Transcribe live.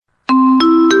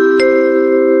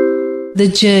The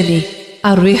journey,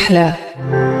 الرحلة.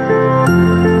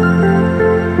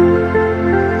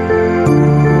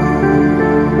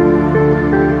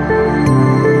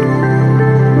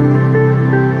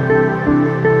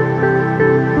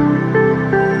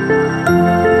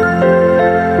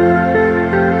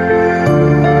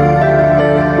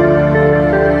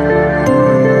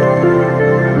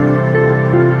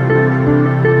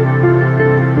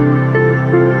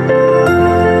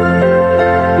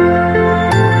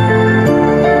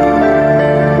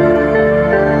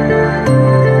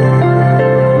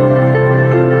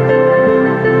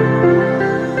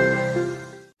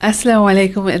 Assalamu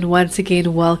alaikum, and once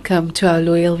again welcome to our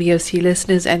loyal VOC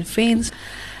listeners and friends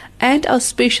and our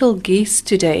special guest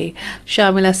today,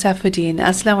 Shamila Safadin.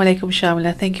 Assalamu alaikum,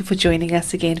 Shamila. Thank you for joining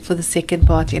us again for the second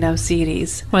part in our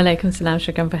series. Wa alaikum salam,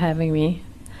 shukran for having me.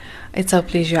 It's our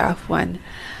pleasure, Afwan.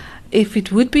 If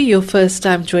it would be your first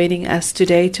time joining us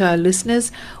today, to our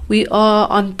listeners, we are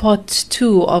on part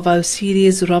 2 of our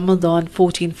series Ramadan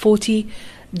 1440,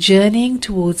 Journeying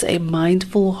Towards a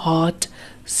Mindful Heart,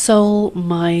 Soul,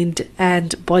 Mind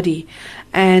and Body.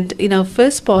 And in our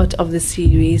first part of the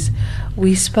series,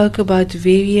 we spoke about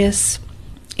various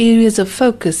areas of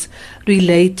focus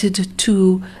related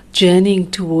to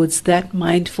journeying towards that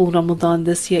mindful Ramadan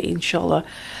this year, inshallah.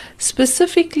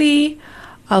 Specifically,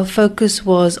 our focus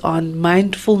was on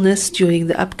mindfulness during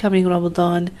the upcoming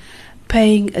Ramadan,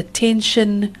 paying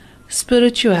attention,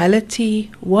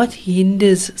 spirituality, what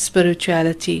hinders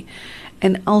spirituality,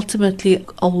 and ultimately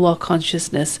Allah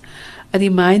consciousness. A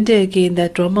reminder again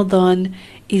that Ramadan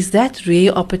is that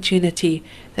rare opportunity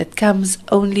that comes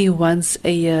only once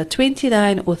a year,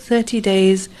 29 or 30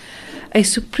 days, a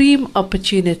supreme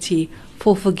opportunity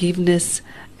for forgiveness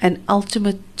and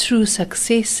ultimate true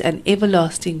success and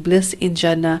everlasting bliss in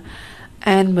Jannah,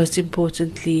 and most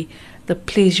importantly, the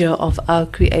pleasure of our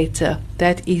Creator.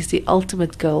 That is the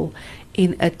ultimate goal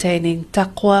in attaining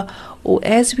taqwa, or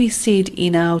as we said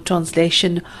in our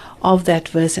translation of that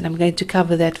verse, and I'm going to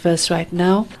cover that verse right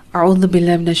now. أعوذ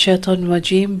بالله من الشيطان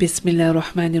الرجيم بسم الله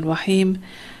الرحمن الرحيم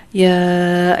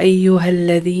يا أيها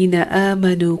الذين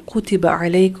آمنوا كتب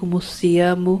عليكم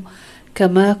الصيام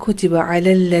كما كتب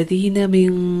على الذين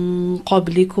من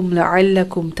قبلكم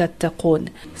لعلكم تتقون.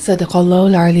 صدق الله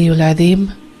العلي العظيم.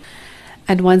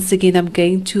 And once again, I'm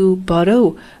going to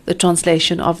borrow the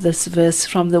translation of this verse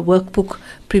from the workbook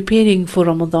Preparing for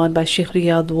Ramadan by Sheikh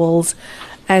Riyad Walls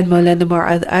and Maulana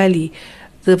Murad Ali.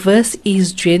 The verse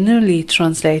is generally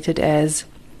translated as,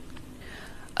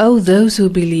 O those who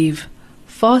believe,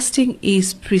 fasting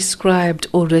is prescribed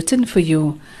or written for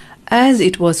you, as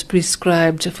it was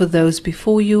prescribed for those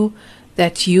before you,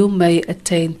 that you may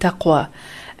attain taqwa.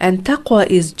 And taqwa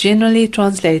is generally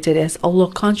translated as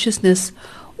Allah consciousness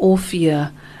or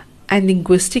fear, and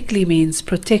linguistically means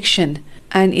protection,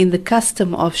 and in the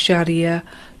custom of Sharia,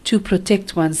 to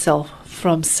protect oneself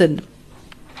from sin.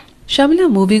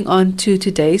 Shamila, moving on to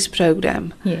today's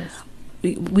program. Yes.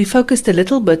 We focused a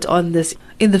little bit on this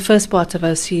in the first part of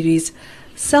our series,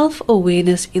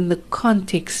 self-awareness in the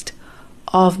context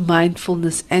of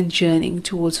mindfulness and journeying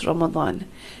towards Ramadan.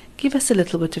 Give us a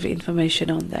little bit of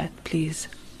information on that, please.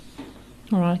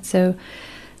 All right. So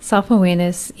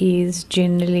self-awareness is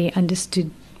generally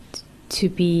understood to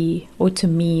be, or to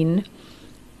mean,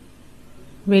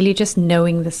 really just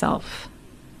knowing the self,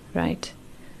 right?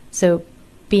 So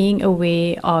being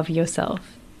aware of yourself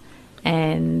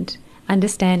and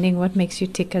understanding what makes you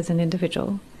tick as an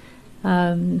individual.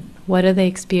 What are the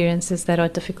experiences that are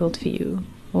difficult for you?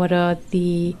 What are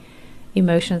the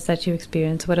emotions that you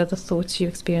experience? What are the thoughts you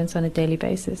experience on a daily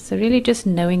basis? So really just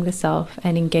knowing the self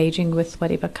and engaging with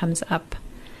whatever comes up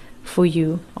for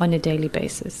you on a daily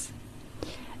basis.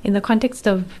 In the context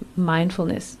of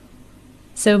mindfulness,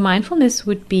 so mindfulness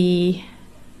would be,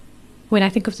 when I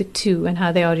think of the two and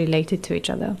how they are related to each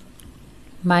other,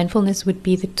 mindfulness would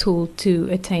be the tool to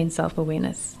attain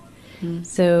self-awareness.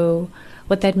 So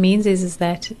what that means is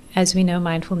that, as we know,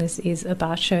 mindfulness is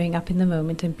about showing up in the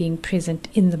moment and being present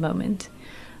in the moment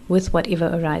with whatever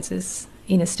arises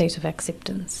in a state of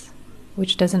acceptance,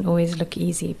 which doesn't always look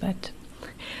easy, but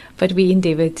we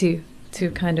endeavor to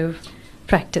kind of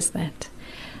practice that.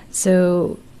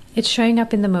 So it's showing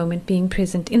up in the moment, being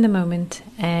present in the moment,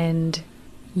 and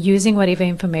using whatever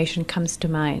information comes to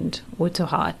mind or to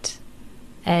heart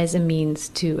as a means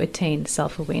to attain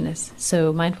self-awareness.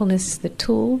 So mindfulness is the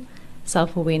tool,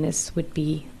 self-awareness would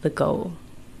be the goal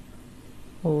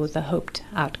or the hoped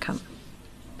outcome.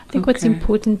 I think what's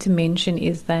important to mention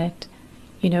is that,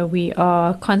 we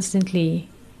are constantly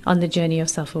on the journey of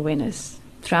self-awareness.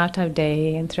 Throughout our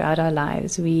day and throughout our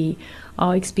lives, we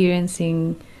are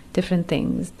experiencing different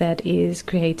things that is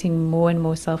creating more and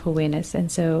more self-awareness.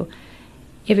 And so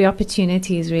every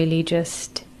opportunity is really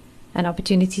just an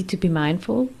opportunity to be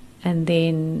mindful, and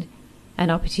then an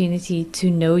opportunity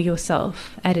to know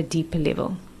yourself at a deeper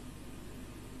level.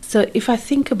 So if I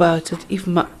think about it, if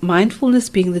mindfulness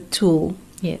being the tool,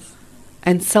 Yes.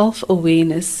 and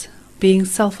self-awareness, being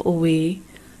self-aware,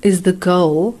 is the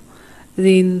goal,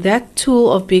 then that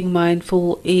tool of being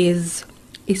mindful is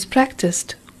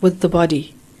practiced with the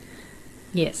body,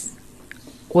 Yes.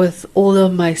 with all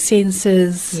of my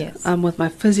senses, Yes. with my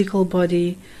physical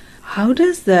body. How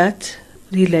does that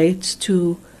relate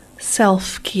to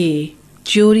self-care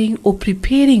during or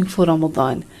preparing for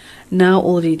Ramadan now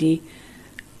already,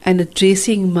 and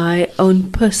addressing my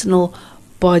own personal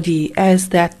body as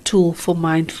that tool for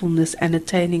mindfulness and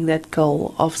attaining that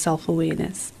goal of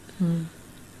self-awareness?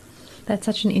 That's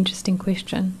such an interesting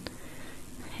question.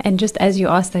 And just as you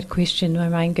ask that question, my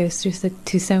mind goes through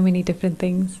to so many different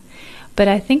things. But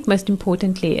I think most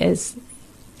importantly is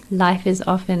life is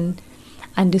often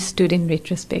understood in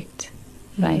retrospect,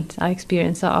 right? Our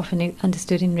experiences are often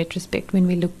understood in retrospect. When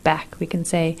we look back, we can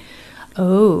say,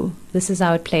 oh, this is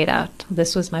how it played out.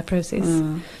 This was my process.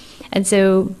 And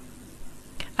so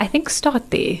I think start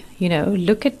there,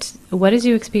 look at what has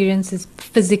your experiences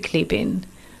physically been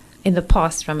in the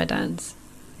past Ramadans,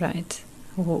 right?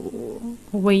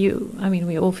 Were you,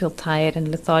 we all feel tired and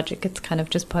lethargic. It's kind of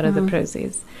just part of the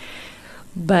process.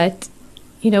 But,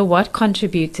 what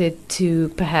contributed to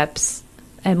perhaps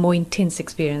a more intense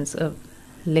experience of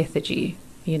lethargy,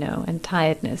 and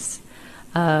tiredness?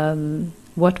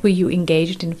 What were you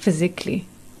engaged in physically,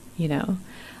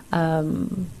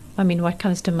 what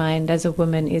comes to mind as a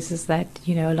woman is that,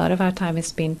 a lot of our time is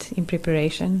spent in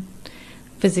preparation,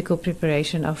 physical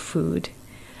preparation of food.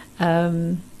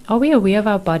 Are we aware of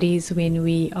our bodies when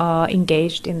we are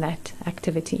engaged in that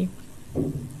activity?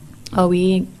 Are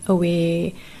we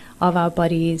aware of our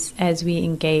bodies as we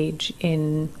engage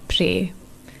in prayer?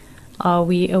 Are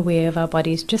we aware of our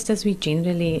bodies just as we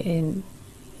generally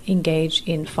engage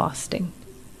in fasting?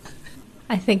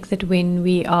 I think that when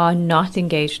we are not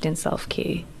engaged in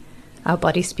self-care, our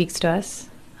body speaks to us.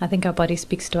 I think our body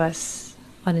speaks to us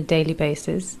on a daily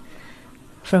basis,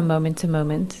 from moment to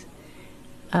moment.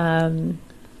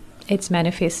 It's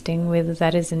manifesting, whether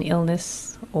that is an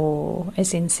illness or a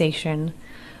sensation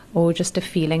or just a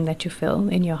feeling that you feel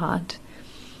in your heart.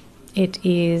 It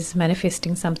is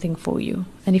manifesting something for you.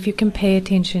 And if you can pay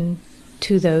attention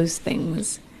to those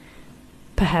things,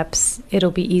 perhaps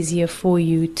it'll be easier for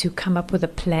you to come up with a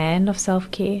plan of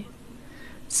self-care.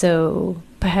 So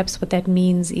perhaps what that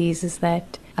means is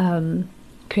that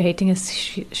creating a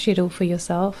schedule for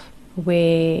yourself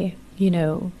where,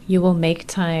 you will make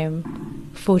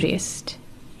time for rest.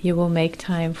 You will make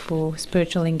time for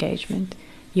spiritual engagement.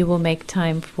 You will make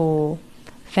time for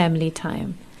family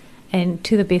time. And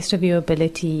to the best of your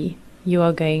ability, you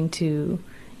are going to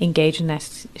engage in that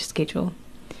schedule.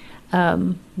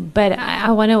 But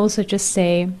I want to also just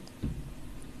say,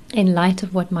 in light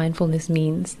of what mindfulness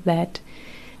means, that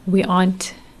we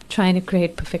aren't trying to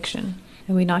create perfection,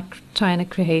 and we're not trying to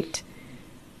create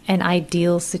an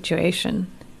ideal situation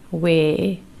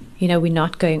where, we're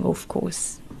not going off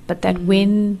course, but that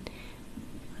when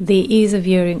there is a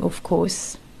veering off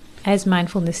course, as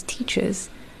mindfulness teaches,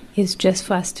 is just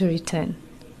for us to return.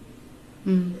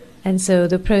 And so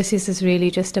the process is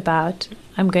really just about,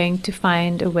 I'm going to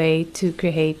find a way to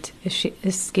create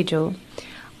a schedule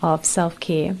of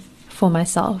self-care for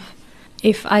myself.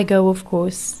 If I go off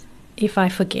course, if I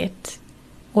forget,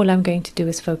 all I'm going to do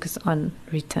is focus on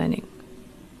returning.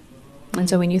 And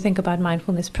so when you think about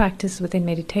mindfulness practice within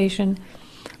meditation,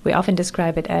 we often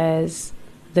describe it as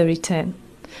the return.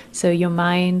 So your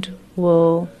mind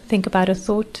will think about a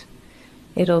thought,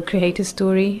 it'll create a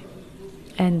story,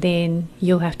 and then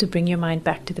you'll have to bring your mind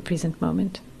back to the present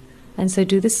moment. And so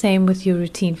do the same with your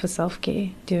routine for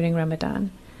self-care during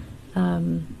Ramadan,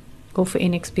 or for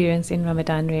any experience in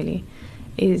Ramadan really,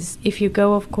 is if you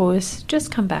go off course,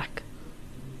 just come back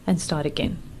and start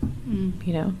again.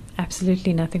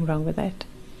 Absolutely nothing wrong with that.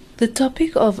 The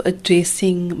topic of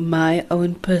addressing my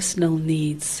own personal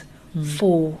needs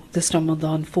for this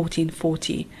Ramadan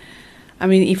 1440.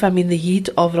 If I'm in the heat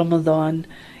of Ramadan,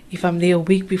 if I'm there a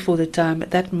week before the time,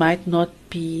 that might not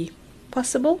be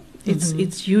possible.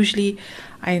 It's usually,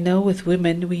 I know with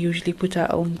women, we usually put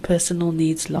our own personal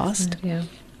needs last. Yeah.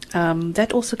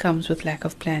 That also comes with lack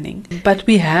of planning. But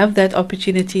we have that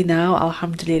opportunity now,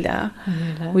 alhamdulillah.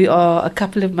 We are a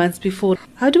couple of months before.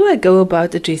 How do I go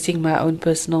about addressing my own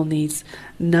personal needs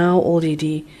now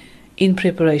already in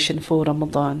preparation for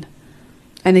Ramadan?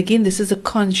 And again, this is a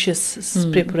conscious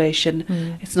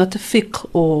preparation. It's not a fiqh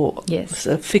or Yes.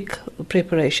 a fiqh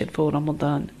preparation for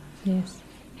Ramadan. Yes.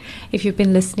 If you've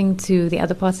been listening to the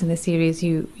other parts in the series,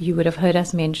 you would have heard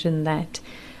us mention that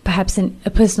perhaps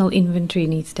a personal inventory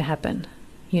needs to happen,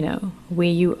 where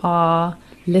you are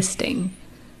listing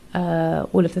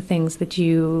all of the things that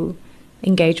you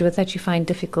engage with, that you find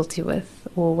difficulty with,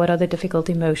 or what are the difficult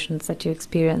emotions that you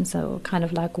experience, or kind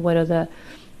of like what are the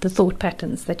thought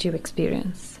patterns that you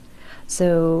experience.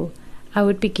 So I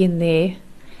would begin there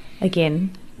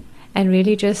again, and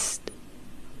really just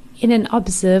in an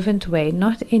observant way,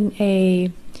 not in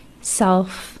a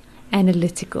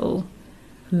self-analytical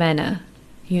manner.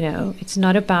 It's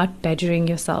not about badgering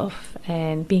yourself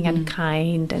and being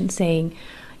unkind and saying,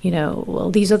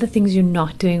 well, these are the things you're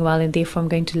not doing well, and therefore I'm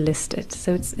going to list it.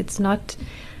 So it's not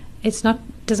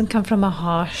doesn't come from a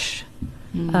harsh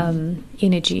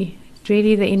energy.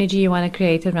 Really, the energy you want to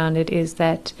create around it is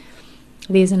that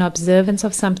there's an observance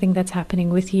of something that's happening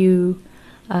with you,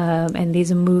 and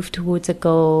there's a move towards a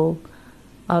goal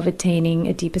of attaining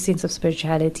a deeper sense of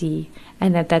spirituality,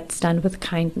 and that's done with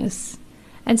kindness.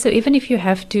 And so even if you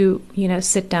have to,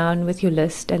 sit down with your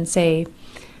list and say,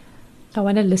 I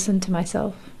want to listen to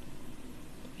myself,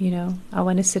 I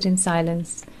want to sit in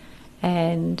silence,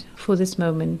 and for this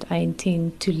moment I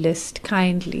intend to list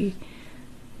kindly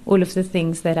all of the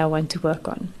things that I want to work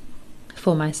on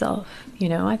for myself.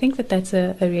 I think that's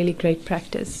a really great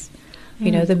practice.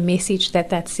 The message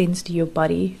that sends to your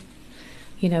body,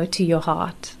 to your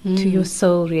heart, to your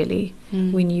soul, really,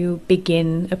 when you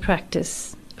begin a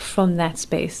practice from that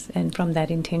space and from that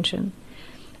intention,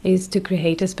 is to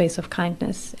create a space of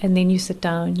kindness. And then you sit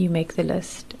down, you make the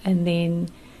list, and then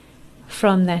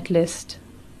from that list,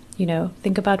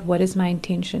 think about, what is my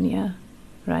intention here,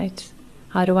 right?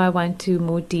 How do I want to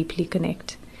more deeply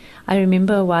connect? I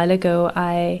remember a while ago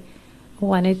I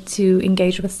wanted to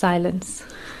engage with silence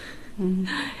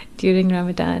during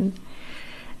Ramadan.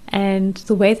 And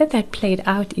the way that played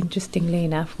out, interestingly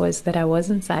enough, was that I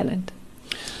wasn't silent.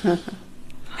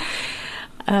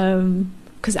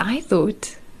 Because I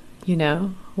thought,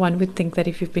 one would think that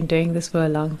if you've been doing this for a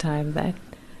long time, that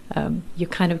you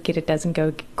kind of get it doesn't go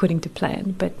according to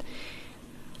plan. But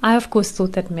I, of course,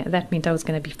 thought that meant I was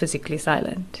going to be physically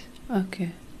silent.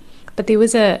 Okay. But there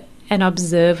was an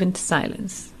observant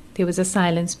silence. There was a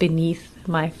silence beneath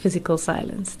my physical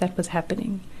silence that was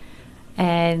happening.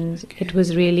 And it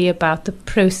was really about the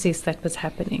process that was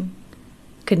happening,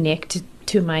 connected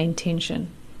to my intention.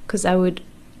 Because I would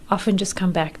often just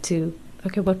come back to,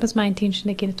 okay, what was my intention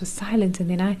again? It was silence.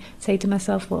 And then I say to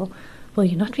myself, well,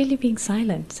 you're not really being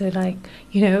silent. So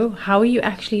how are you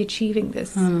actually achieving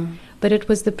this? But it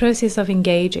was the process of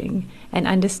engaging and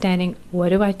understanding, what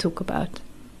do I talk about?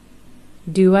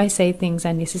 Do I say things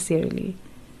unnecessarily?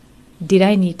 Did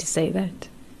I need to say that?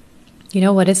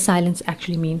 What does silence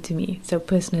actually mean to me? So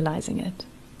personalizing it.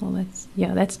 Well,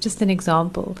 that's just an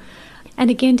example.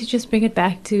 And again, to just bring it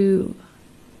back to,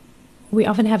 we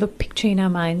often have a picture in our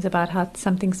minds about how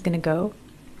something's going to go.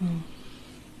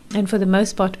 And for the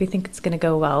most part, we think it's going to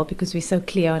go well because we're so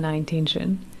clear on our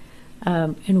intention.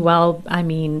 And well, I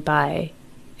mean by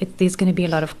there's going to be a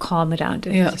lot of calm around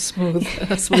it. Yeah,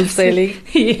 smooth sailing.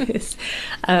 Yes.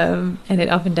 And it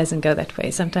often doesn't go that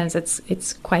way. Sometimes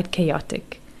it's quite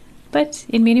chaotic. But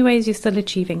in many ways, you're still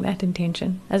achieving that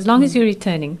intention. As long as you're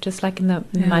returning, just like in the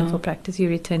mindful practice, you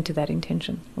return to that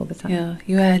intention all the time. Yeah,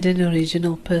 you had an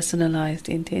original personalized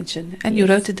intention and you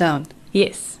wrote it down.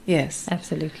 Yes. Yes.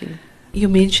 Absolutely. You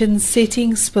mentioned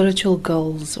setting spiritual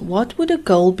goals. What would a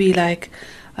goal be like?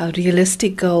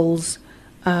 Realistic goals,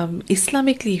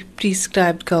 Islamically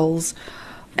prescribed goals,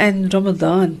 and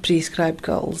Ramadan prescribed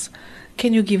goals.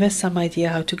 Can you give us some idea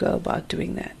how to go about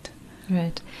doing that?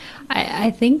 Right.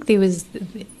 I think there was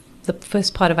the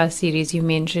first part of our series, you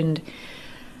mentioned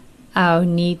our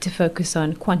need to focus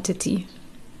on quantity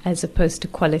as opposed to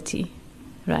quality,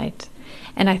 right?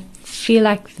 And I feel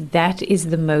like that is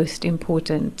the most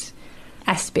important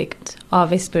aspect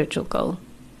of a spiritual goal,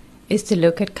 is to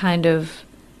look at kind of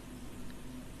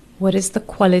what is the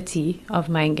quality of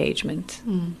my engagement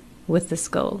with this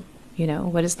goal?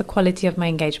 What is the quality of my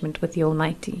engagement with the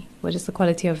Almighty? What is the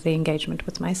quality of the engagement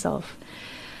with myself?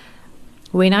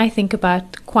 When I think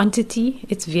about quantity,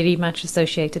 it's very much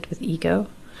associated with ego.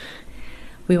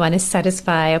 We want to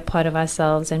satisfy a part of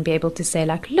ourselves and be able to say,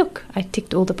 look, I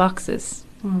ticked all the boxes.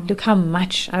 Look how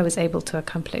much I was able to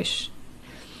accomplish.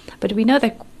 But we know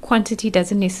that quantity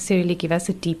doesn't necessarily give us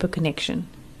a deeper connection,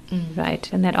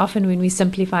 right? And that often when we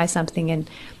simplify something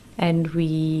and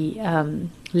we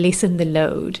lessen the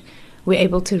load, we're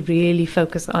able to really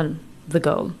focus on the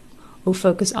goal or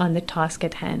focus on the task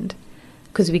at hand.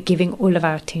 because we're giving all of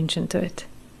our attention to it,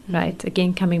 right?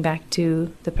 Again, coming back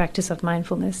to the practice of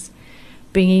mindfulness,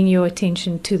 bringing your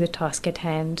attention to the task at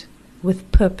hand with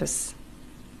purpose.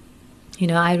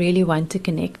 I really want to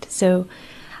connect. So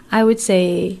I would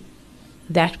say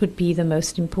that would be the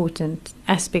most important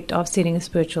aspect of setting a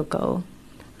spiritual goal.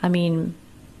 I mean,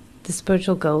 the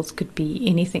spiritual goals could be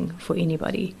anything for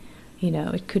anybody.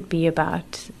 It could be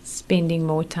about spending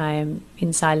more time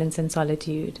in silence and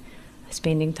solitude,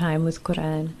 spending time with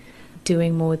Quran,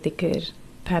 doing more dhikr,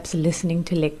 perhaps listening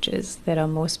to lectures that are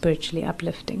more spiritually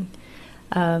uplifting.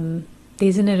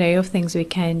 There's an array of things we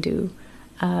can do.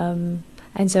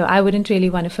 And so I wouldn't really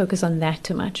want to focus on that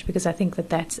too much, because I think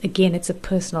that's, again, it's a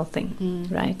personal thing,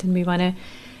 right? And we want to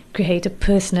create a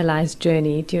personalized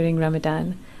journey during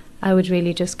Ramadan. I would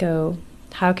really just go,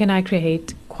 how can I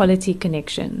create quality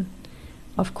connection?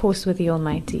 Of course, with the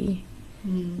Almighty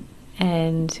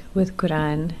and with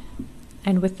Quran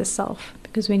and with the self.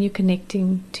 Because when you're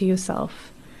connecting to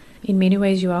yourself, in many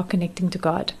ways you are connecting to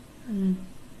God,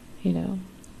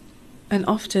 And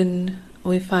often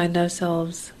we find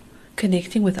ourselves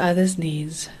connecting with others'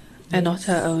 needs and not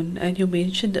our own. And you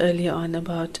mentioned earlier on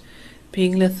about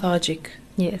being lethargic.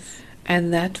 Yes.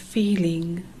 And that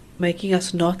feeling making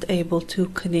us not able to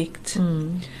connect.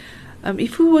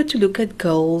 If we were to look at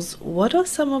goals, what are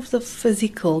some of the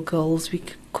physical goals we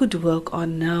could work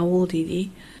on now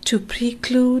already to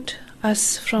preclude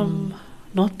us from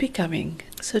not becoming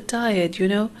so tired,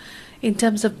 in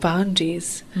terms of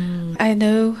boundaries? I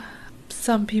know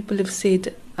some people have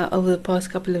said over the past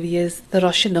couple of years, the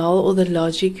rationale or the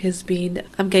logic has been,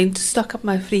 I'm going to stock up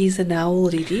my freezer now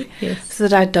already, so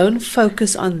that I don't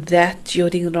focus on that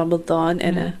during Ramadan.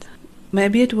 And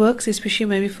maybe it works, especially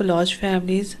maybe for large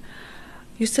families.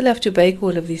 You still have to bake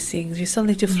all of these things. You still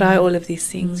need to fry all of these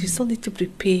things. You still need to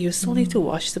prepare. You still need to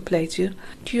wash the plates.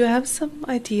 Do you have some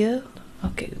idea?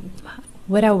 Okay.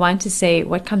 What I want to say,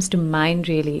 what comes to mind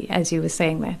really, as you were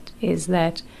saying that, is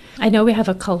that I know we have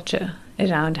a culture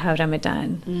around how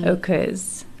Ramadan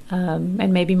occurs,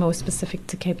 and maybe more specific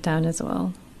to Cape Town as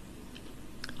well.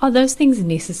 Are those things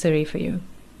necessary for you?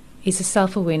 Is a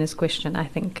self-awareness question, I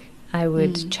think. I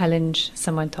would challenge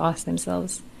someone to ask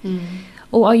themselves.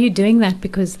 Or are you doing that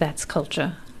because that's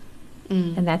culture?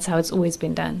 And that's how it's always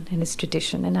been done, and it's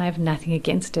tradition, and I have nothing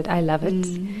against it. I love it.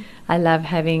 I love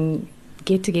having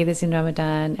get-togethers in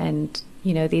Ramadan, and,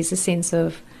 there's a sense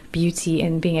of beauty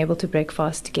in being able to break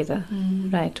fast together,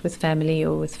 right, with family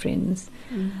or with friends.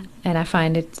 And I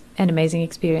find it an amazing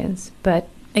experience. But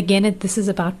again, this is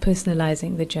about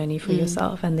personalizing the journey for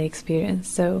yourself and the experience.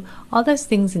 So are those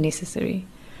things necessary?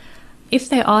 If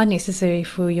they are necessary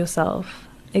for yourself,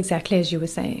 exactly as you were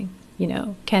saying,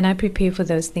 can I prepare for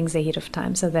those things ahead of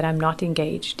time so that I'm not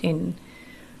engaged in,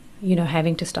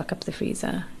 having to stock up the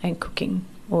freezer and cooking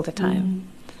all the time?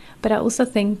 But I also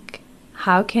think,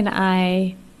 how can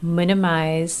I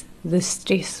minimize the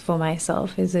stress for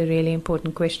myself is a really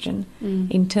important question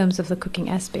in terms of the cooking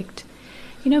aspect.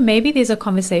 Maybe there's a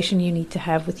conversation you need to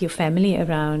have with your family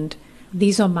around,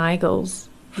 these are my goals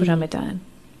for Ramadan.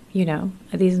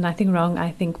 There's nothing wrong,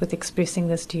 I think, with expressing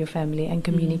this to your family and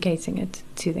communicating it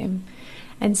to them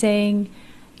and saying,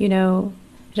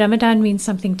 Ramadan means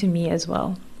something to me as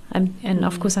well. And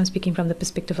of course, I'm speaking from the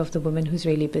perspective of the woman who's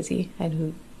really busy and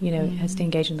who, has to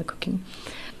engage in the cooking.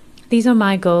 These are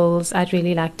my goals I'd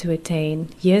really like to attain.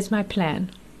 Here's my plan.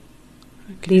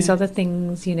 Okay. These are the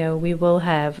things, we will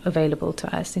have available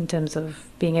to us in terms of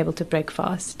being able to break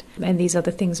fast. And these are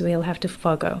the things we'll have to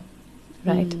forgo,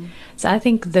 right? So I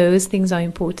think those things are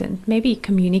important. Maybe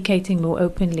communicating more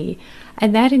openly.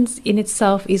 And that in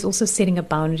itself is also setting a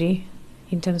boundary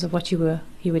in terms of what you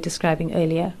were describing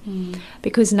earlier.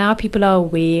 Because now people are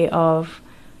aware of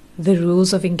the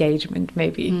rules of engagement,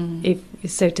 maybe,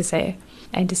 if so to say.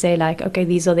 And to say, like, okay,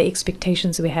 these are the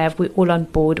expectations we have. We're all on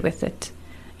board with it,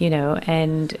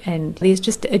 and there's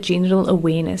just a general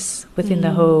awareness within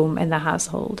the home and the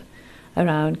household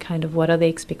around kind of what are the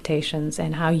expectations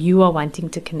and how you are wanting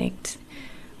to connect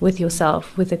with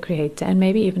yourself, with the Creator, and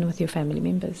maybe even with your family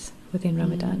members within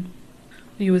Ramadan.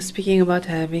 You were speaking about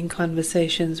having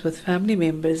conversations with family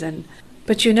members,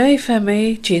 but if I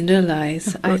may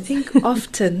generalize, I think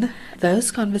often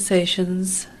those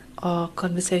conversations are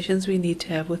conversations we need to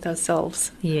have with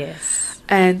ourselves. Yes.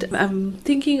 And I'm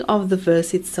thinking of the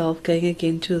verse itself, going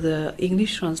again to the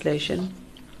English translation,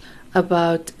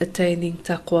 about attaining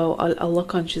taqwa or Allah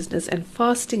consciousness, and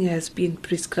fasting has been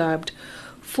prescribed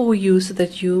for you so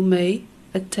that you may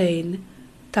attain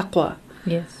taqwa.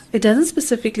 Yes. It doesn't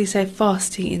specifically say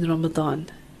fasting in Ramadan.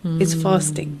 It's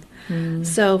fasting.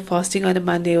 So fasting on a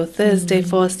Monday or Thursday,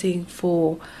 fasting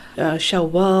for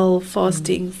Shawwal,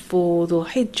 fasting for the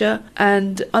Hijjah.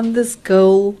 And on this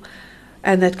goal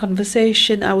and that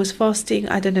conversation, I was fasting.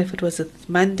 I don't know if it was a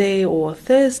Monday or a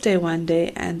Thursday one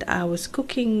day, and I was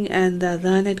cooking, and the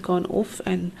adhan had gone off,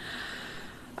 and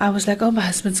I was like, oh, my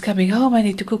husband's coming home. I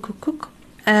need to cook.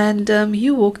 And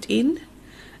he walked in,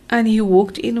 and he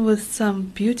walked in with some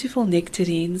beautiful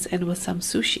nectarines and with some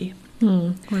sushi.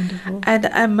 Wonderful. And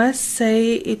I must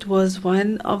say, it was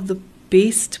one of the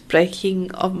best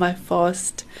breaking of my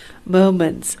fast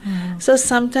moments. So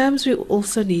sometimes we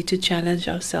also need to challenge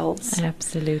ourselves.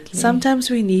 Absolutely. Sometimes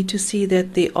we need to see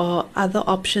that there are other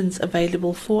options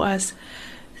available for us.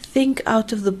 Think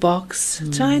out of the box,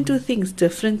 try and do things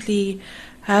differently,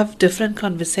 have different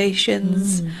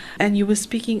conversations. And you were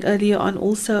speaking earlier on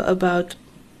also about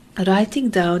writing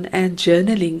down and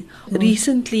journaling.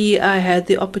 Recently, I had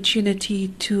the opportunity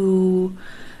to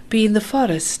be in the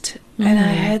forest, and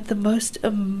I had the most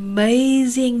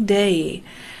amazing day.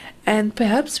 And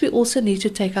perhaps we also need to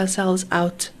take ourselves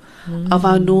out of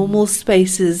our normal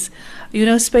spaces,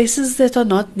 spaces that are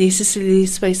not necessarily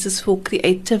spaces for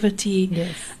creativity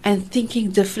and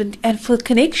thinking different and for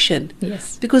connection.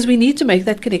 Yes. Because we need to make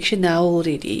that connection now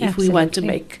already if we want to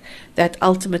Absolutely. make that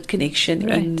ultimate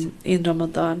connection in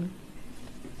Ramadan.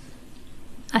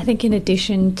 I think in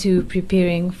addition to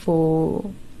preparing for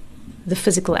the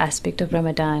physical aspect of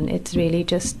Ramadan, it's really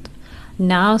just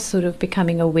now sort of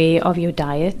becoming aware of your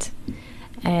diet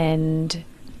and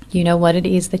what it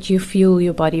is that you fuel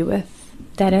your body with.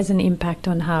 That has an impact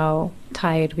on how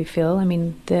tired we feel. I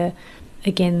mean, the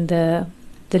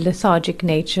lethargic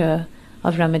nature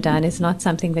of Ramadan is not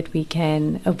something that we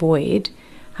can avoid.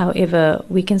 However,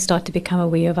 we can start to become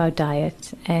aware of our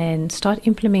diet and start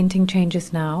implementing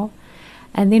changes now.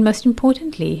 And then most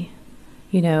importantly,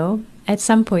 at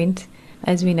some point,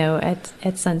 as we know,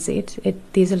 at sunset,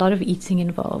 there's a lot of eating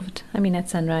involved. I mean, at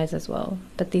sunrise as well.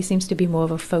 But there seems to be more of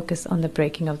a focus on the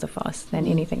breaking of the fast than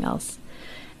anything else.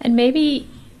 And maybe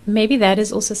that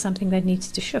is also something that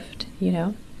needs to shift,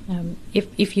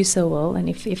 if you so will, and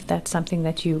if that's something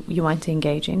that you want to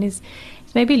engage in, is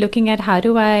maybe looking at how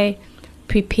do I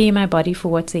prepare my body for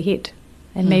what's ahead,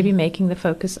 and maybe making the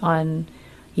focus on,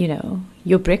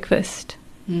 your breakfast.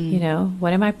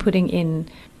 What am I putting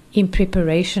in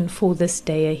preparation for this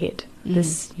day ahead,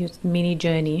 this mini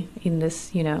journey in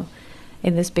this, in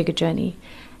this bigger journey.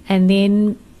 And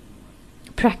then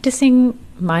practicing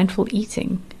mindful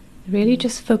eating, really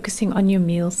just focusing on your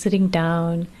meal, sitting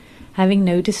down, having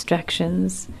no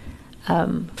distractions,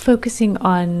 focusing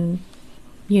on,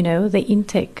 the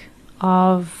intake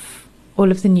of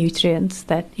all of the nutrients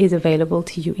that is available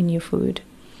to you in your food,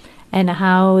 and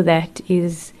how that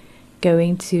is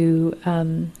going to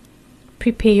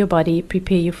prepare your body,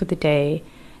 prepare you for the day,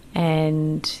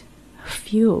 and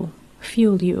fuel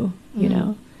you,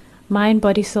 Mind,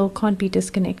 body, soul can't be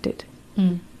disconnected.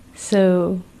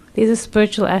 So there's a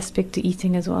spiritual aspect to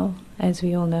eating as well, as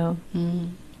we all know.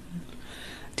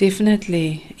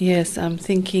 Definitely, yes. I'm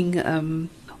thinking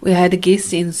we had a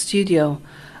guest in studio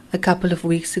a couple of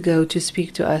weeks ago to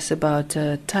speak to us about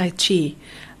Tai Chi,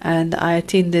 and I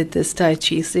attended this Tai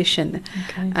Chi session.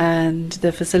 Okay. And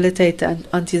the facilitator,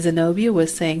 Auntie Zenobia,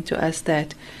 was saying to us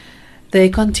that they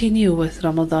continue with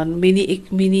Ramadan.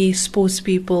 Many sports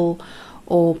people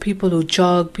or people who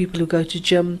jog, people who go to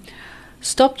gym,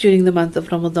 stop during the month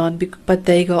of Ramadan, but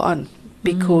they go on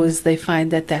because they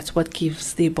find that that's what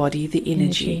gives their body the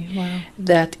energy. Wow.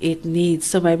 That it needs.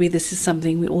 So maybe this is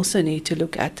something we also need to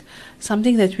look at,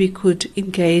 something that we could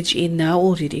engage in now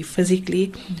already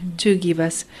physically to give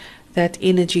us that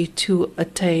energy to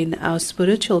attain our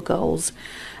spiritual goals.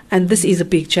 And this is a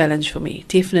big challenge for me,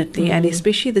 definitely, and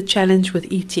especially the challenge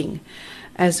with eating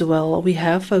as well. We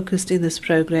have focused in this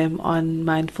program on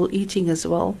mindful eating as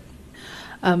well.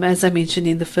 As I mentioned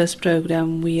in the first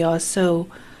program, we are so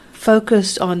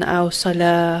focused on our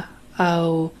salah,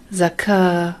 our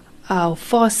zakah, our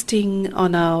fasting,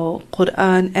 on our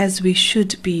Quran, as we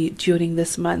should be during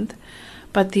this month.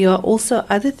 But there are also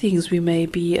other things we may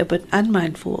be a bit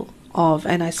unmindful of,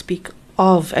 and I speak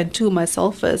of and to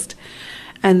myself first,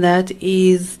 and that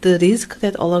is the rizq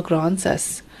that Allah grants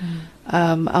us.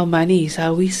 Our monies,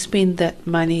 how we spend that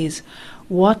monies,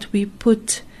 what we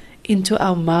put into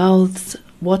our mouths,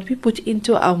 what we put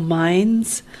into our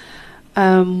minds,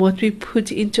 what we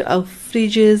put into our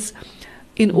fridges,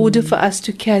 in order for us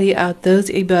to carry out those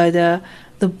ibadah.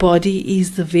 The body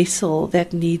is the vessel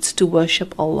that needs to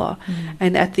worship Allah.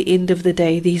 And at the end of the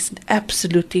day, there's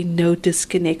absolutely no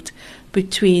disconnect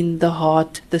between the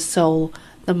heart, the soul,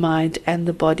 the mind and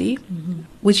the body,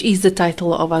 which is the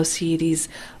title of our series,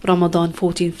 Ramadan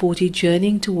 1440,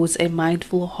 Journeying Towards a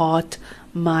Mindful Heart,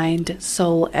 mind,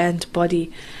 soul, and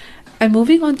body. And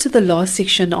moving on to the last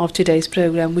section of today's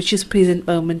program, which is present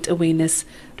moment awareness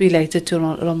related to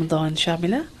Ramadan,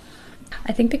 Shamila.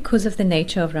 I think because of the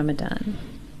nature of Ramadan,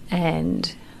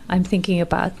 and I'm thinking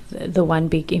about the one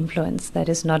big influence that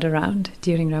is not around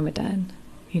during Ramadan,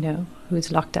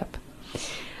 who's locked up.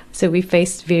 So we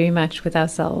face very much with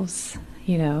ourselves,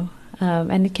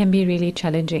 and it can be really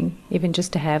challenging, even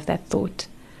just to have that thought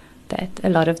that a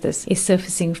lot of this is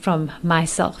surfacing from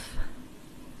myself.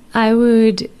 I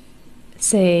would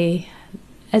say,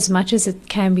 as much as it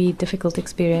can be a difficult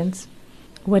experience,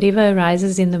 whatever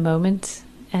arises in the moment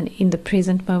and in the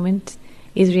present moment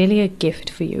is really a gift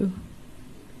for you.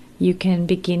 You can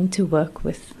begin to work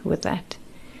with that.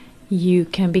 You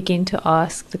can begin to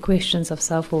ask the questions of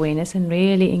self-awareness and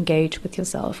really engage with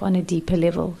yourself on a deeper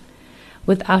level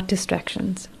without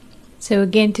distractions. So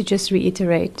again, to just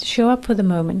reiterate, show up for the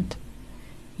moment.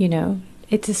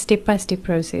 It's a step-by-step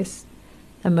process,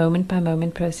 a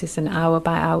moment-by-moment process, an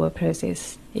hour-by-hour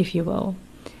process, if you will,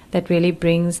 that really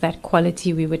brings that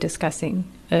quality we were discussing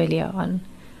earlier on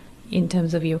in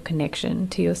terms of your connection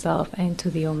to yourself and to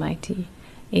the Almighty,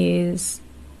 is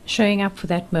showing up for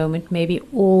that moment, maybe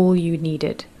all you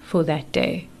needed for that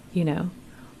day,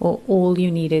 or all you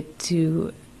needed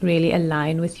to really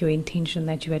align with your intention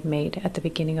that you had made at the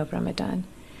beginning of Ramadan.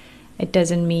 It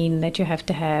doesn't mean that you have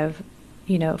to have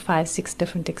 5-6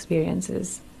 different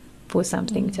experiences for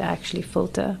something to actually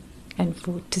filter and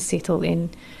to settle in,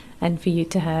 and for you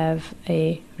to have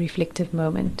a reflective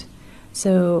moment.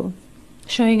 So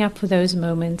showing up for those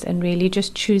moments and really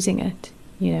just choosing it,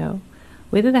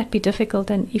 whether that be difficult,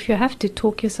 and if you have to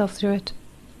talk yourself through it,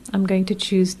 I'm going to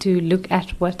choose to look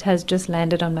at what has just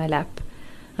landed on my lap.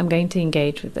 I'm going to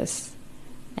engage with this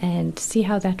and see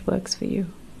how that works for you.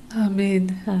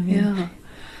 Amen. Yeah.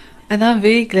 And I'm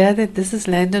very glad that this has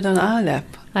landed on our lap.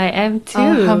 I am too.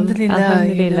 Alhamdulillah.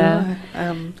 Alhamdulillah.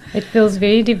 It feels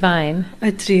very divine.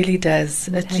 It really does.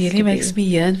 It really makes me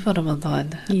yearn for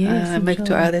Ramadan. Yes, I make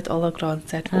dua that Allah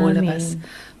grants that for all of us,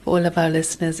 for all of our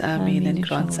listeners. Ameen. And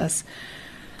grants us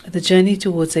the journey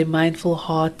towards a mindful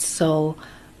heart, soul,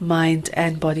 mind,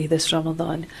 and body this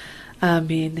Ramadan.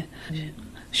 Ameen.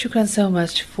 Shukran so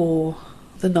much for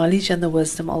the knowledge and the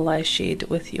wisdom Allah has shared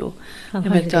with you. We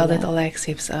make dua that Allah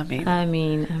accepts. Ameen.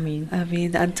 Ameen. Ameen.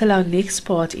 Ameen. Until our next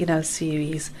part in our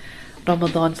series,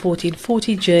 Ramadan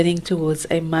 1440, journeying towards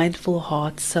a mindful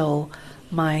heart, soul,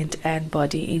 mind, and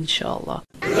body, inshallah.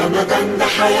 Ramadan da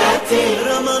hayati,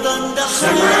 Ramadan da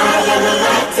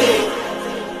hayati,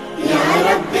 Ya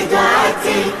Rabbi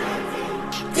du'ati,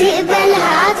 تقبلها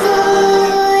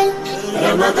عطول.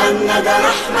 رمضان ده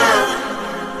رحمة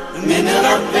من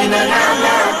ربنا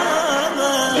نعمة،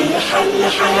 بيحل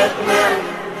حياتنا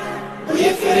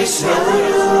ويفرشنا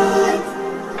ورود.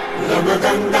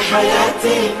 رمضان ده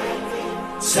حياتي،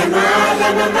 سما على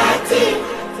مماتي،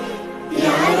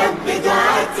 يا رب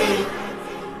دعاتي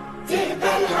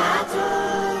تقبلها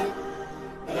عطول.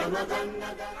 رمضان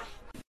ده رحمة.